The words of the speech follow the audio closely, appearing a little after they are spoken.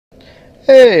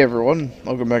Hey everyone,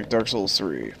 welcome back to Dark Souls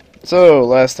 3. So,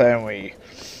 last time we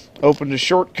opened a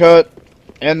shortcut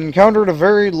and encountered a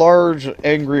very large,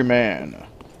 angry man.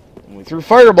 We threw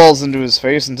fireballs into his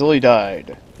face until he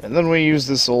died, and then we used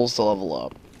his souls to level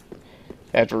up,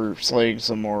 after slaying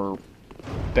some more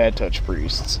bad touch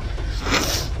priests.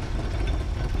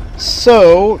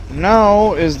 So,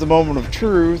 now is the moment of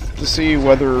truth to see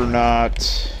whether or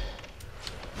not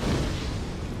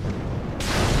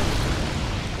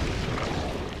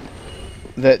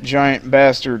that giant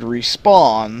bastard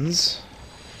respawns.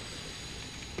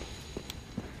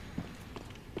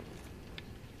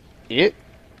 It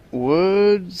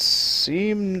would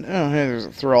seem... Oh, hey, there's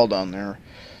a thrall down there.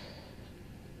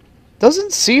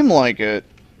 Doesn't seem like it.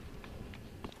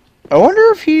 I wonder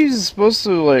if he's supposed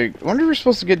to, like... I wonder if you're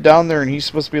supposed to get down there and he's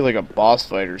supposed to be like a boss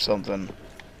fight or something.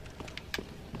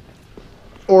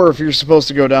 Or if you're supposed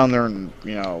to go down there and,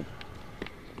 you know...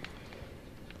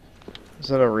 Is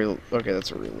that a real... Okay,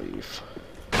 that's a relief.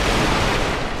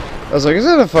 I was like, is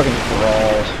that a fucking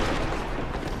thrall?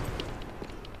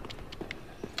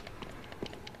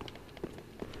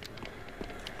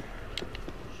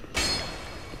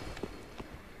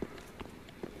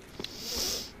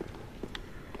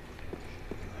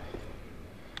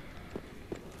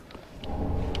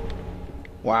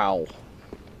 Wow.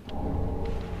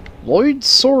 Lloyd's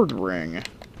sword ring.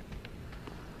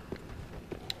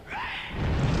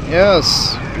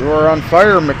 Yes, you are on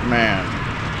fire, McMahon.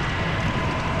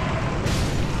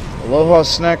 Aloha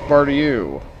snack bar to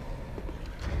you.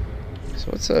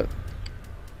 So what's that?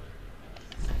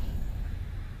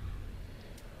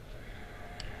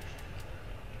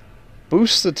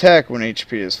 Boosts attack when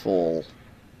HP is full.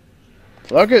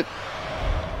 Fuck it.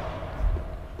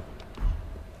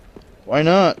 Why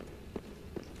not?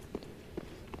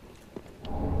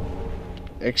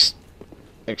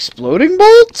 Exploding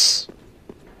bolts?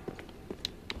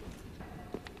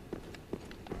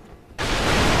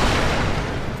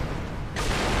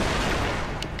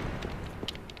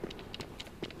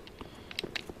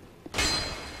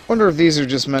 Wonder if these are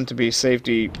just meant to be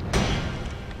safety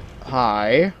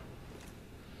high.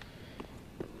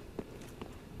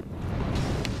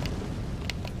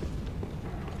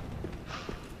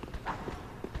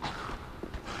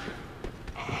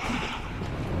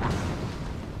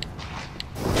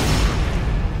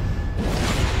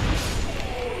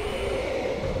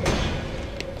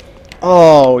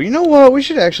 Oh, you know what? We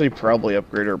should actually probably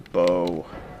upgrade our bow.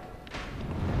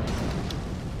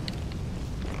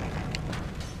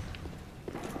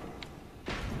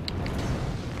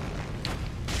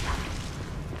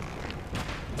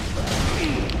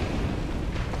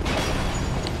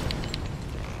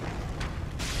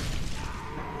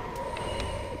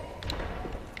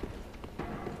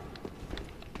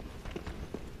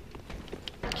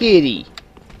 Kitty.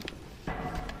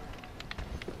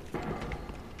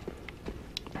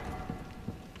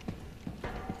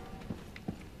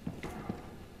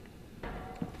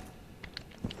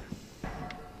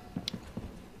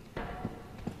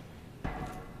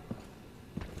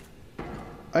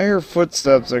 I hear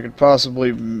footsteps that could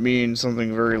possibly mean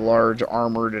something very large,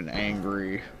 armored, and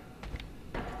angry.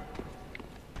 I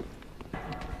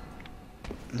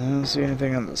don't see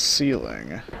anything on the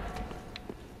ceiling.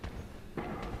 I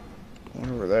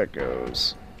wonder where that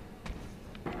goes.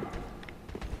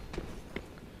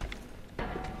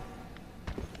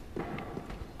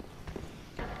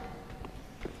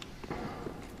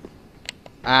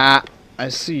 Ah, I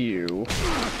see you.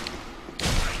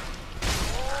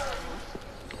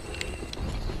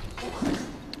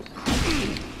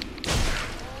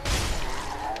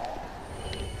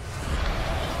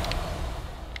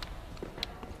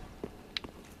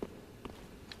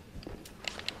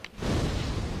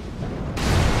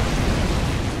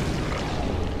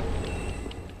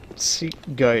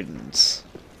 Seek guidance.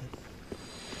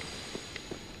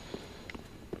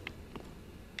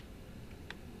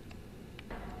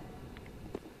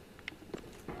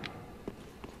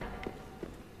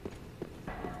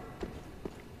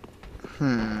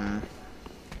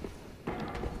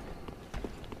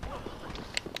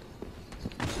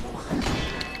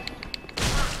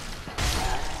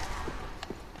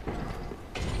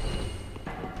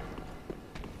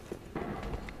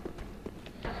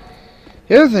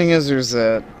 The other thing is there's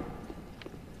that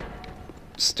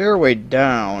stairway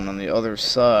down on the other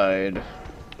side.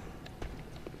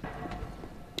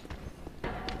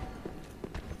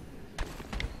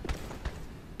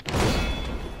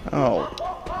 Oh.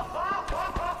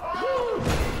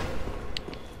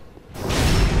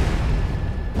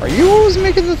 Are you always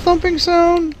making the thumping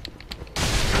sound?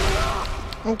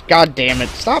 Oh, god damn it.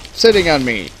 Stop sitting on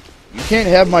me. You can't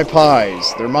have my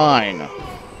pies. They're mine.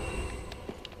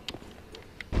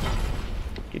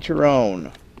 Get your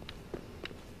own.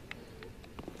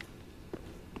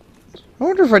 I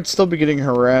wonder if I'd still be getting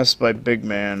harassed by Big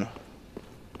Man.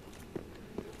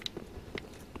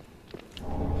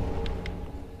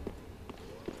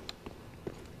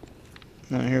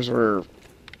 Now here's where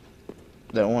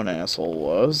that one asshole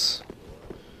was.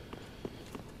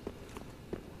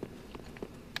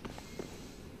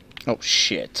 Oh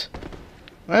shit.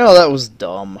 Well, that was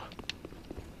dumb.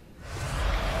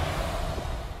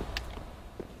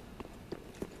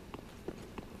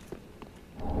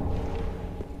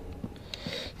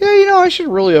 Yeah, you know, I should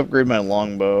really upgrade my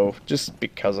longbow, just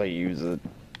because I use it.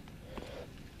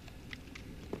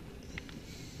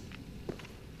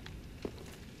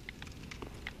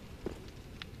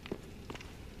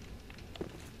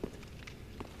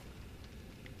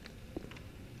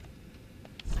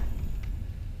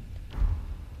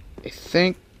 I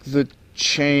think the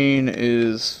chain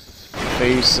is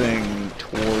facing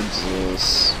towards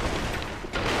this.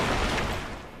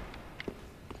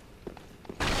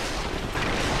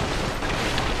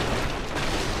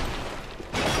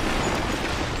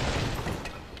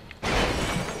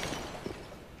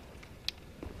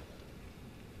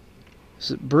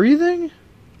 Is it breathing?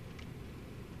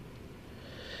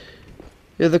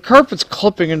 Yeah, the carpet's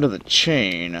clipping into the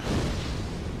chain.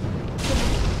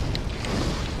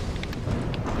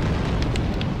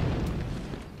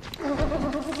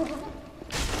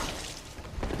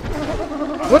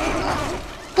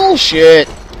 What? Bullshit!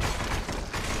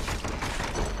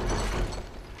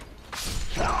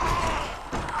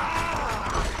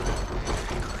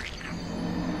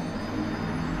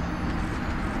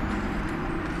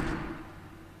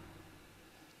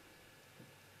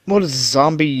 What is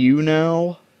Zombie U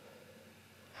now?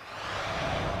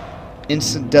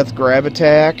 Instant death grab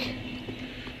attack?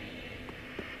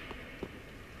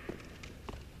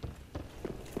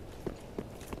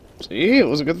 See, it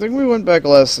was a good thing we went back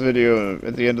at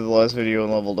the end of the last video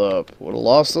and leveled up. Would have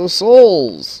lost those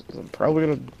souls. I'm probably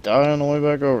gonna die on the way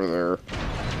back over there.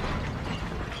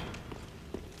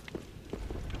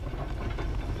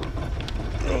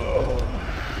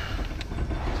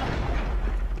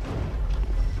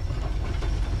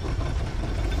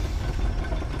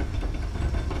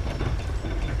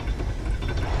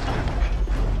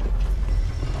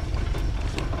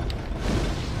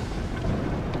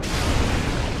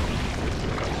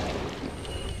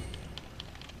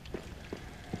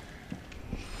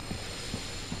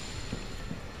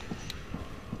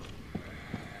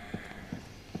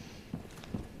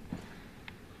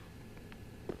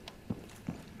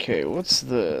 Okay, what's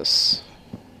this?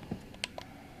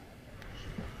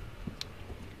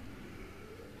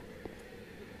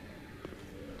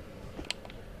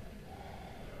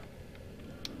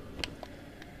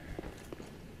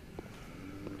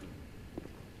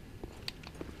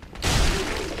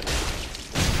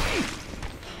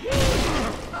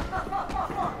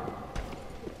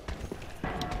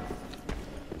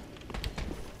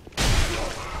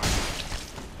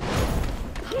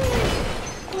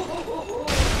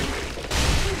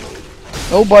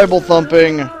 No Bible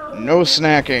thumping, no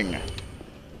snacking.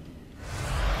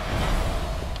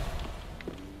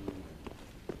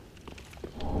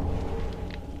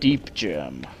 Deep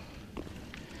gem.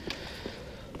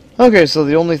 Okay, so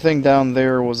the only thing down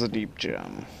there was a deep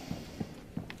gem.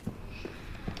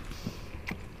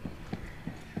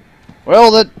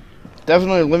 Well, that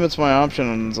definitely limits my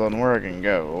options on where I can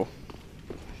go.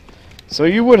 So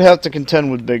you would have to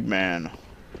contend with Big Man.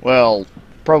 Well,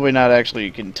 probably not actually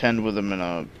contend with him in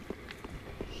a...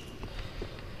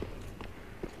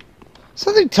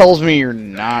 Something tells me you're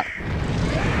not...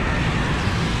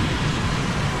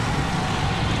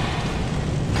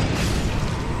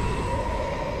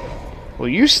 Well,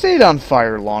 you stayed on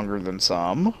fire longer than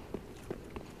some.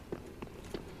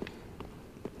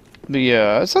 But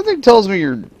yeah, something tells me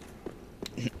you're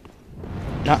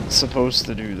not supposed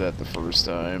to do that the first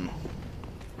time.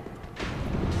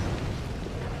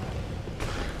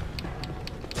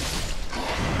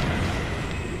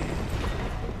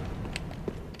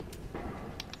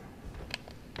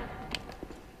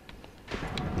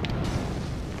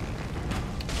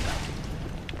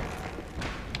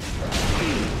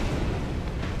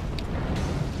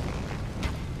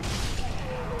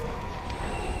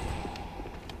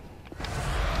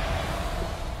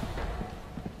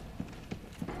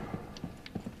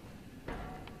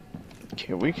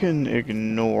 Okay, we can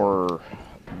ignore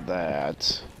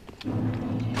that.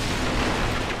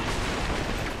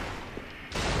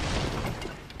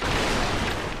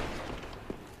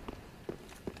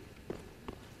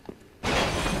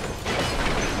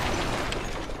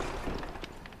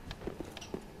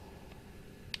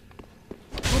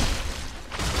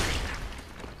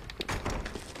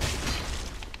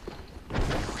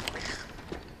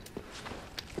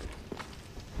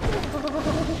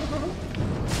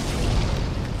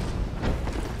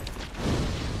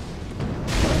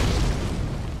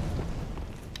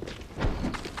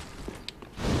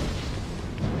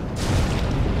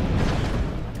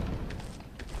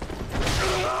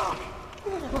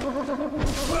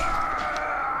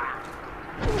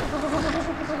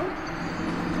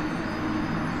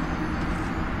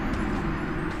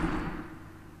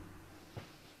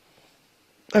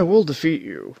 I will defeat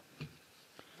you.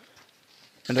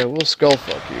 And I will skull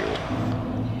fuck you.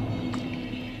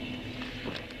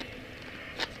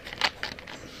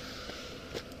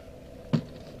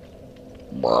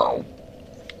 Wow.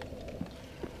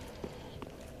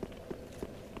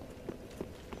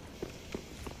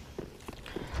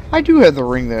 I do have the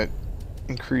ring that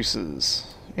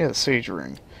increases. Yeah, the sage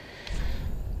ring.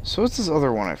 So what's this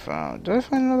other one I found? Did I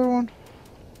find another one?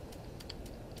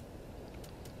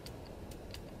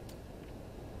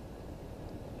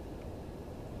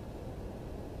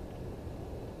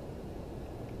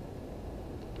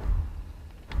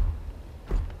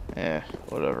 Eh,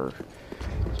 whatever.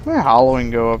 Does my hollowing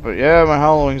go up? Yeah, my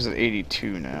hollowing's at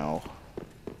 82 now.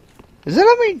 Is that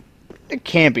how many... It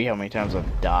can't be how many times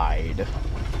I've died.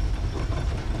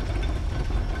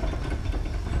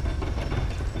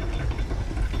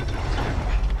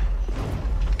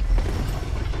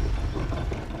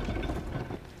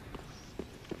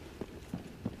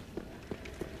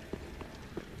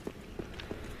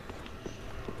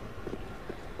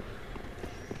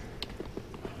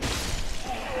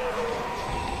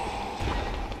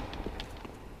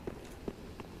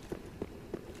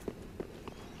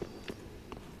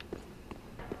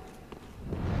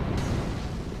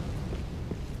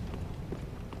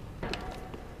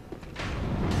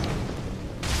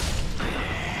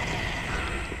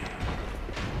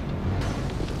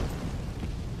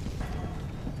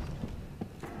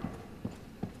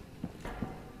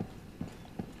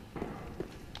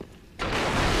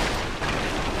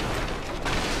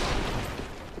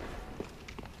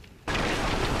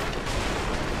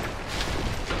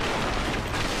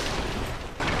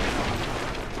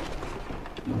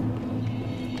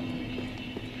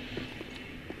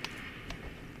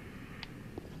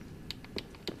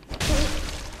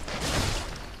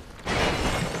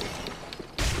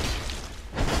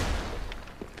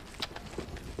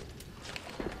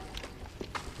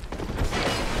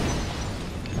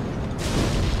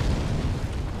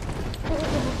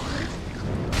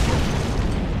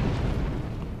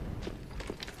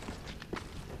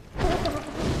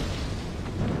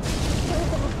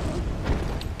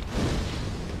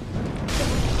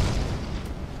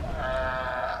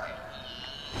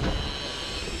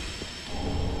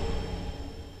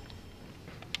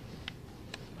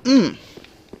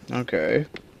 Okay.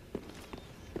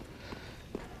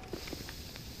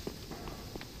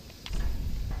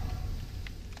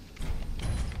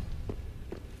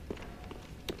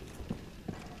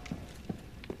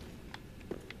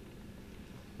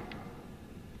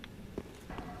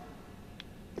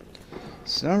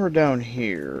 So now we're down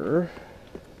here.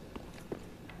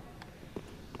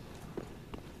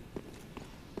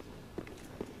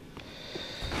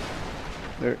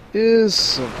 There is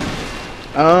some...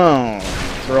 Oh,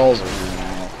 thralls are here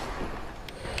now.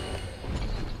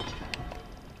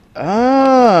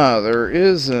 Ah, there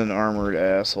is an armored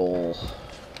asshole.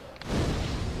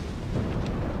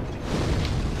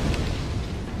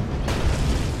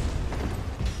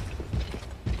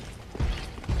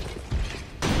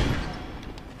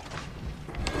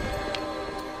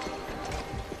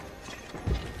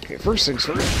 Okay, first things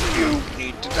first, you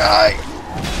need to die.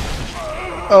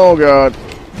 Oh god.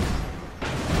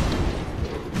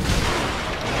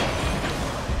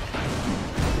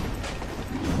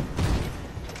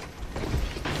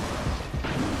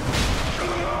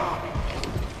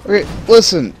 Okay,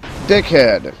 listen,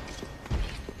 dickhead.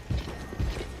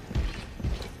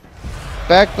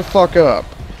 Back the fuck up.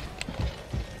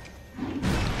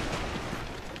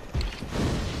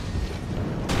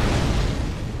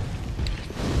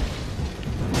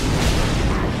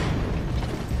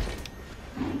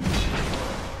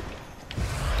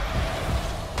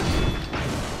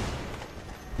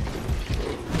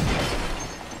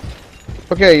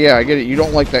 Okay, yeah, I get it. You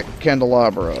don't like that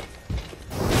candelabra.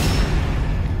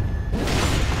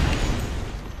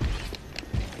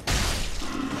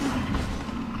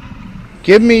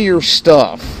 Give me your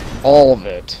stuff. All of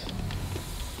it.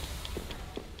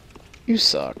 You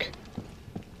suck.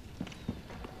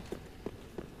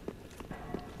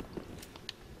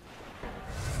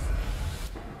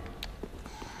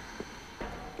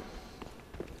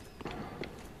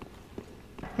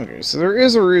 Okay, so there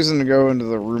is a reason to go into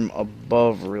the room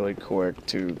above really quick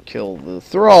to kill the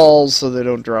thralls so they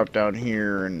don't drop down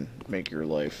here and make your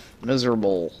life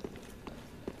miserable.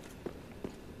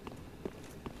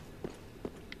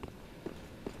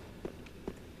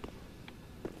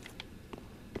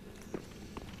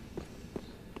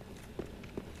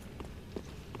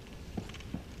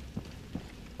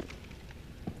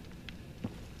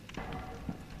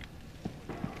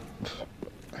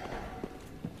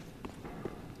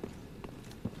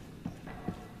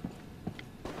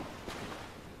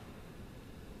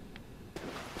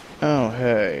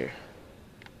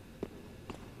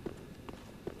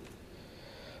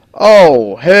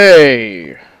 Oh,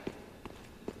 hey!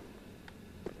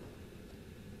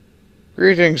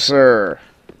 Greetings, sir.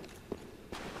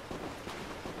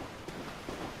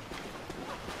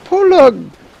 Polug!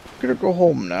 Gonna go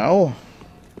home now.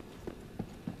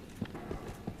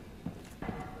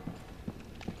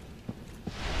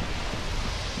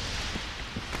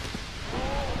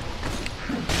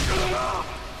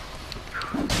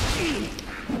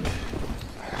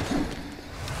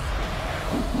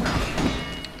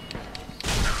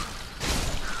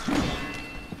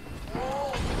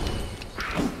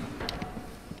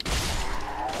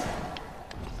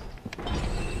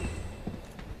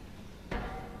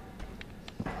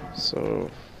 So...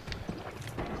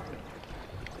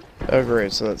 Oh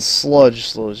great, so that sludge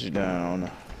slows you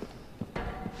down.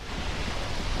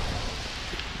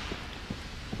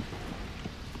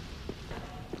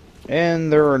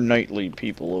 And there are nightly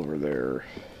people over there.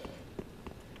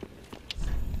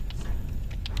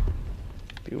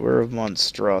 Beware of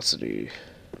monstrosity.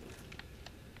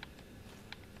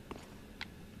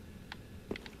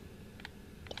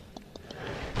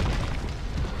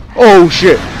 Oh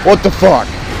shit! What the fuck?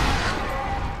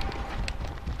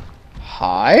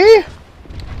 Hi?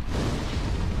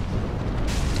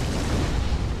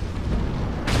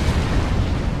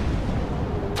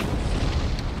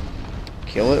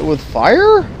 Kill it with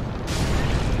fire?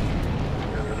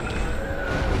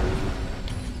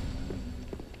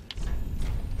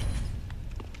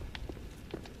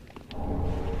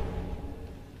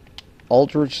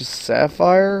 Aldrich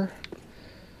Sapphire?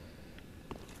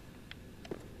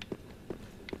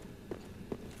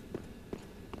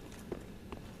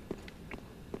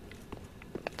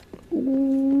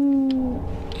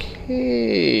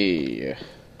 Okay.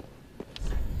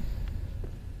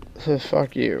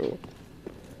 Fuck you.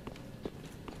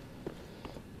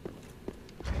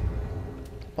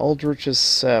 Aldrich's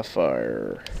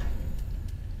Sapphire.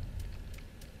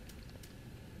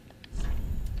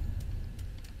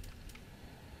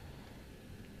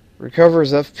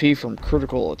 Recovers FP from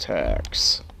critical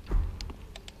attacks.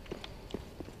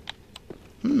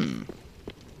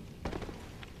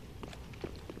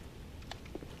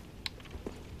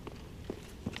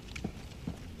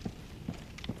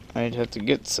 I'd have to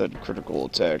get said critical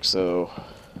attack, so...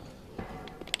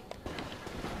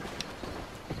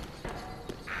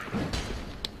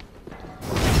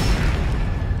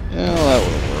 Yeah, well, that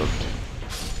would have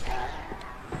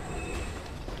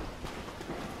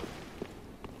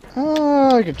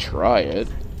worked. I could try it.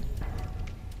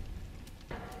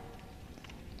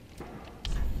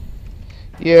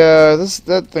 Yeah,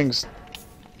 that thing's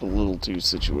a little too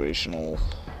situational.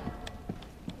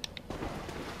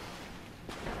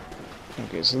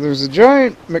 Okay, so there's a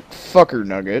giant McFucker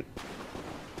nugget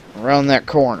around that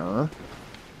corner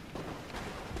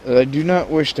that I do not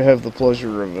wish to have the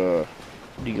pleasure of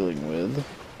dealing with.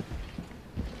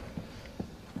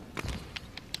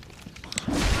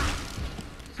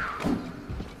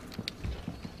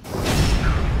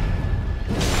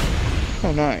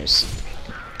 Oh, nice.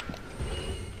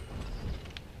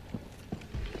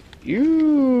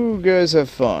 You guys have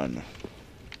fun.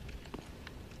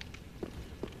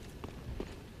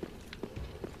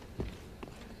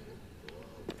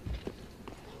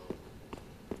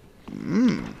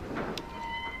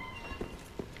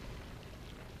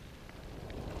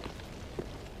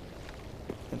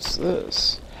 What's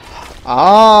this?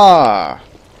 Ah!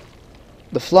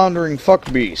 The floundering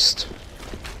fuck beast.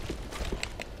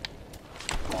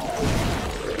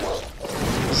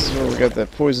 This is where we got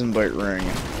that poison bite ring.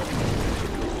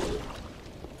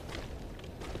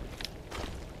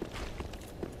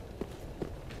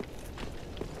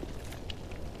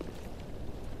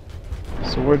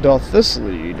 So where doth this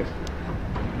lead?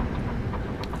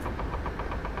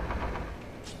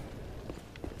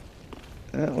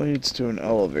 That leads to an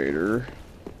elevator.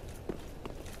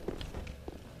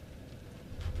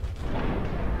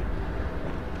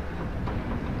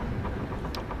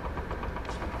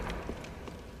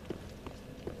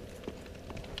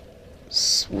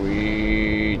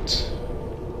 Sweet.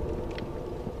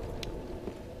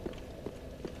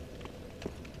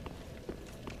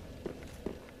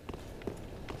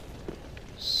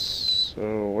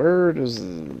 So where does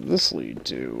this lead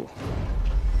to?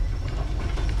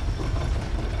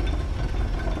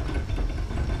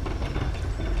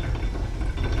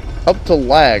 Up to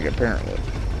lag, apparently.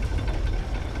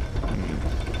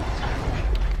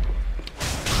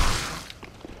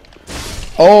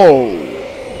 Oh!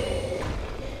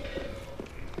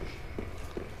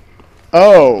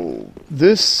 Oh!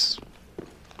 This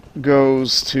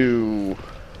goes to...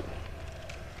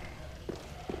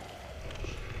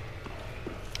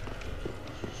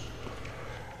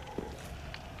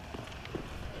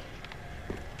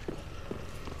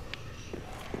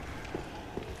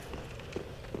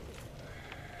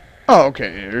 Oh,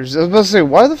 okay. I was about to say,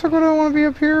 why the fuck would I want to be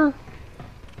up here?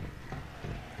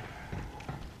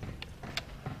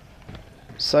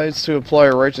 Decides to apply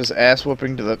a righteous ass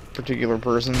whooping to that particular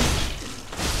person.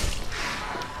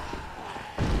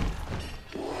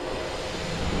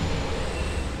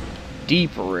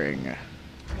 Deep ring.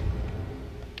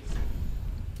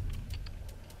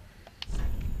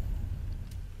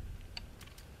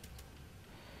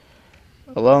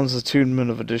 Allows attunement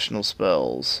of additional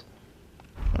spells.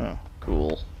 Oh,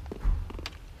 cool.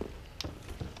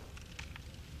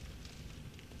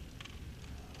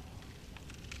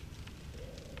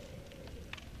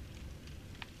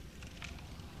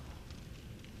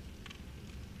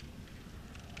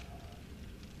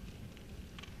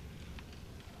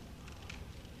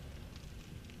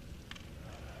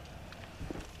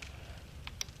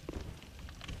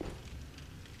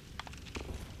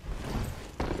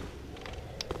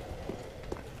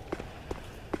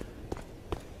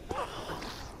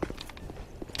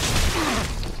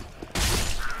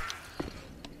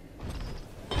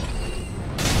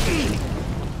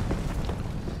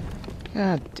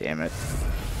 God damn it.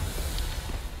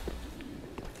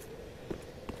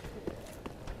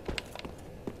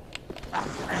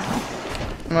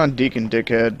 Come on, Deacon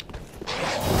Dickhead.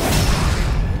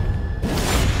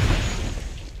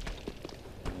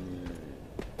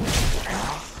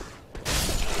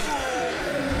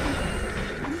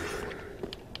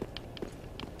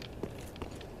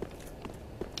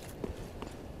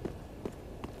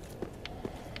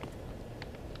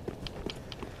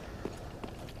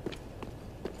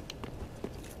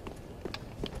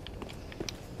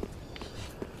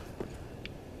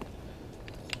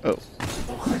 Oh.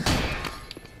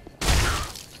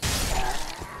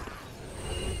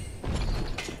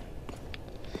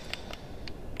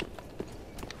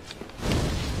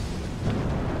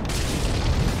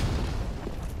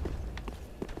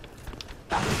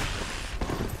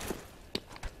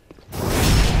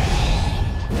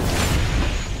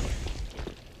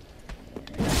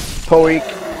 Poik.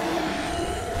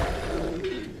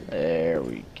 There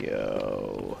we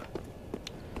go.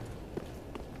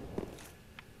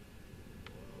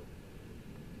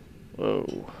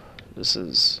 Whoa. This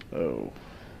is... oh.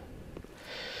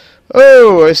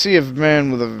 Oh, I see a man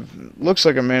with a... looks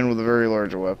like a man with a very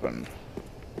large weapon.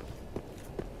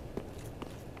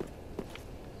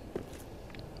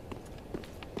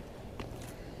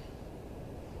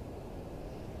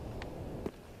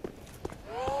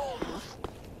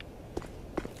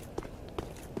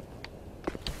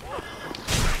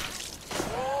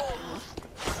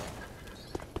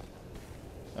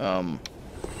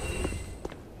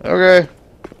 Okay.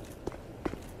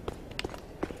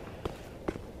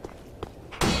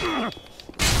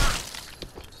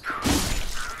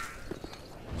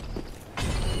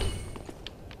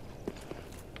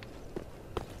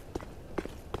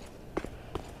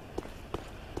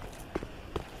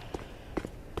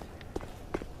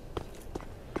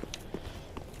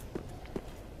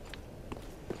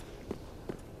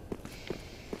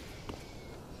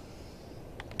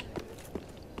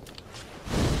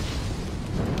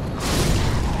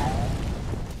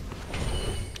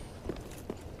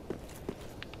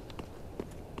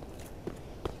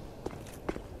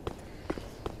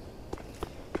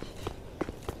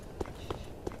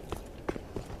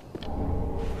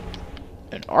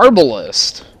 An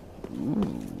arbalist.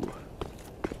 Ooh.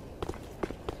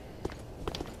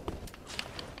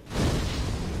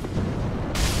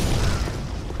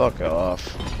 Fuck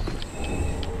off.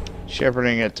 Shepard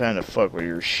ain't got time to fuck with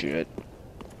your shit.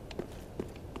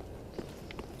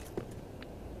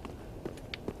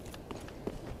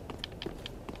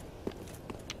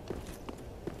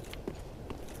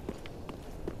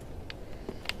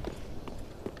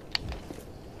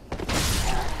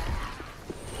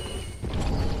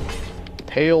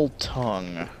 Pale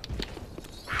tongue.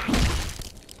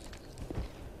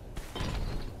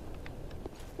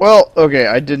 Well, okay,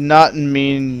 I did not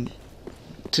mean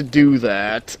to do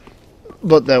that,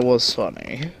 but that was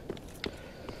funny.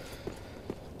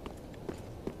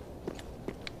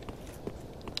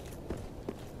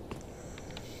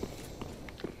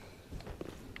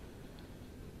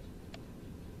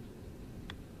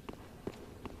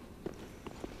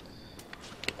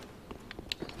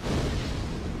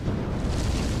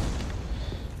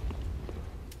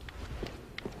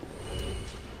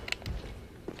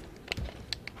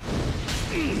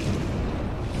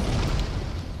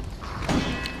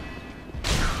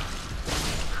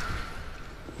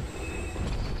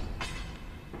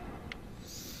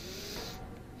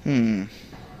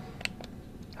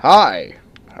 Hi,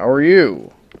 how are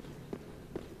you?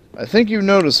 I think you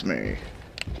noticed me.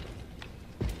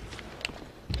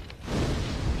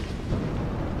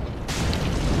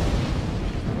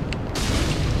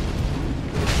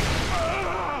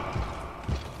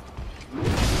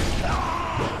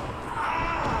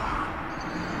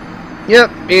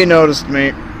 Yep, he noticed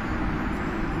me.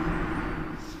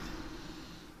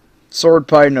 Sword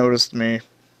Pie noticed me.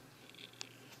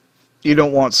 You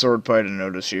don't want Sword Pie to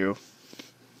notice you.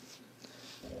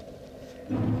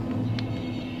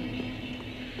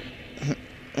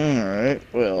 Alright,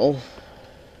 well.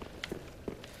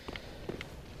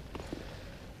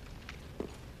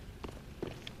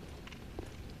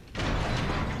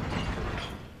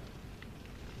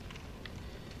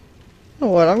 You know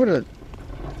what, I'm gonna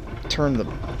turn the... I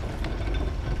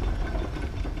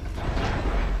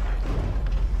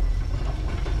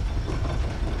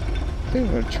think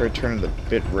I'm gonna try turning the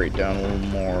bit rate down a little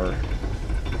more.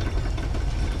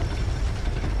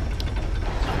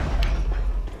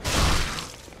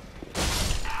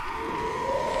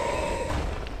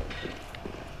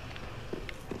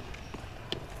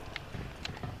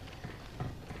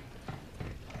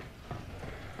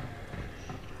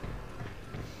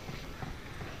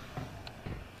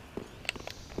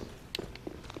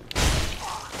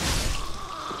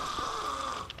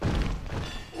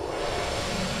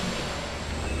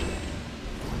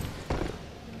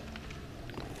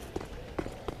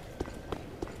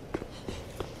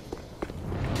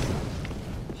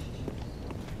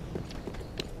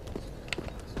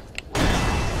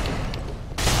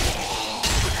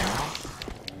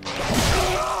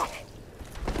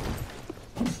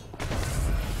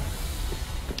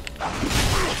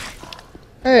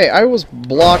 Hey, I was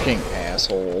blocking,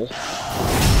 asshole.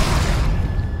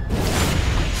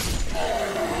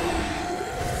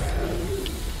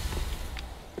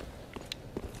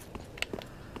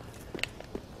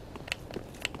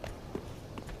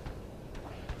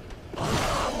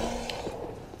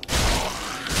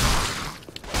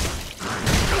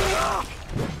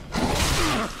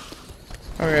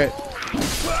 Alright.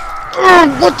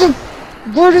 What the...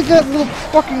 Where did that little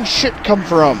fucking shit come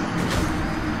from?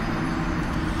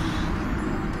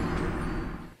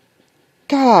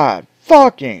 God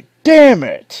fucking damn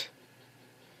it!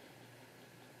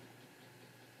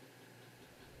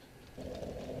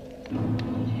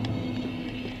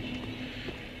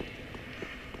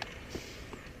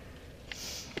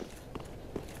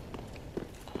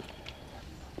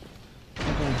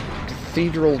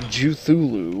 Cathedral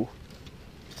Juthulu.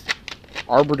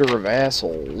 Arbiter of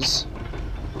Assholes.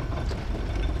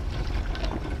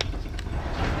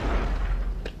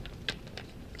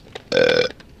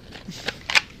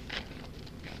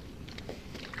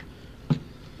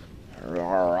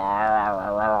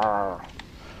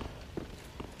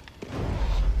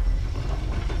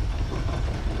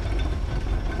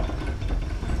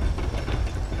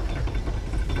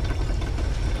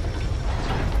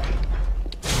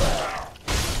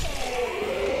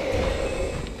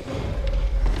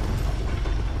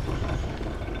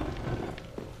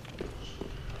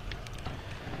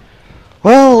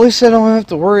 Well, at least I don't have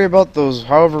to worry about those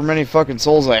however many fucking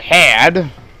souls I had.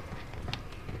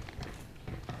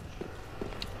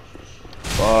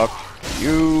 Fuck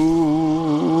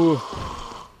you.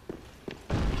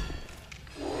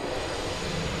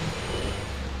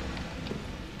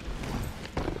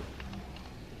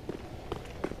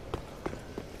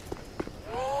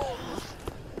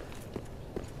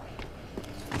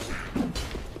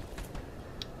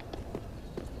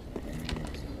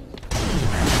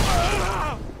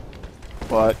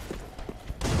 What?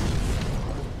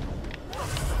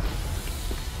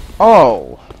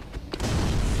 Oh.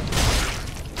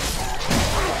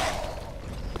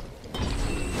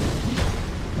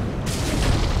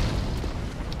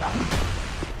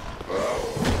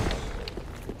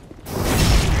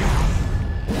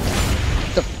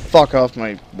 Get the fuck off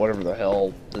my whatever the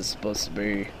hell this is supposed to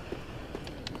be.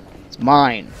 It's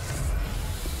mine.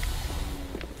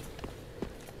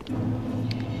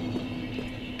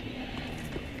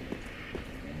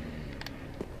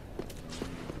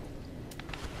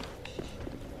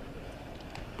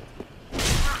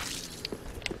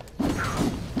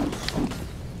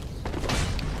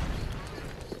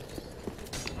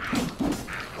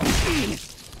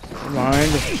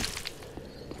 Mind.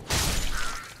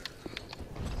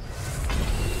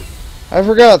 I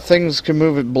forgot things can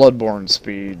move at Bloodborne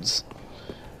speeds.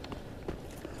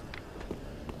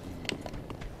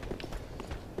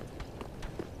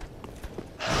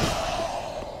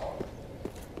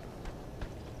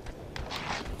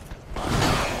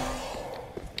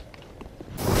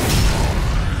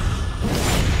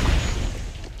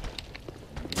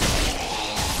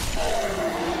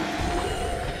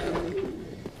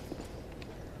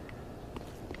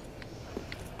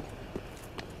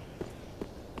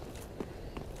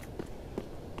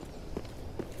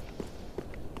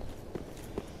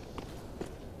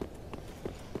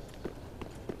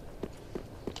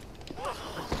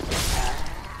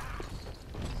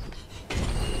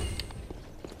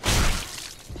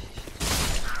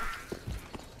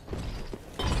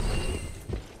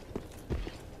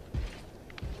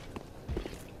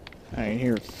 can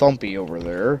hear Thumpy over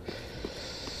there.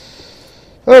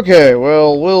 Okay,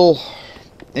 well, we'll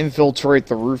infiltrate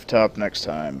the rooftop next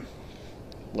time.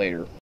 Later.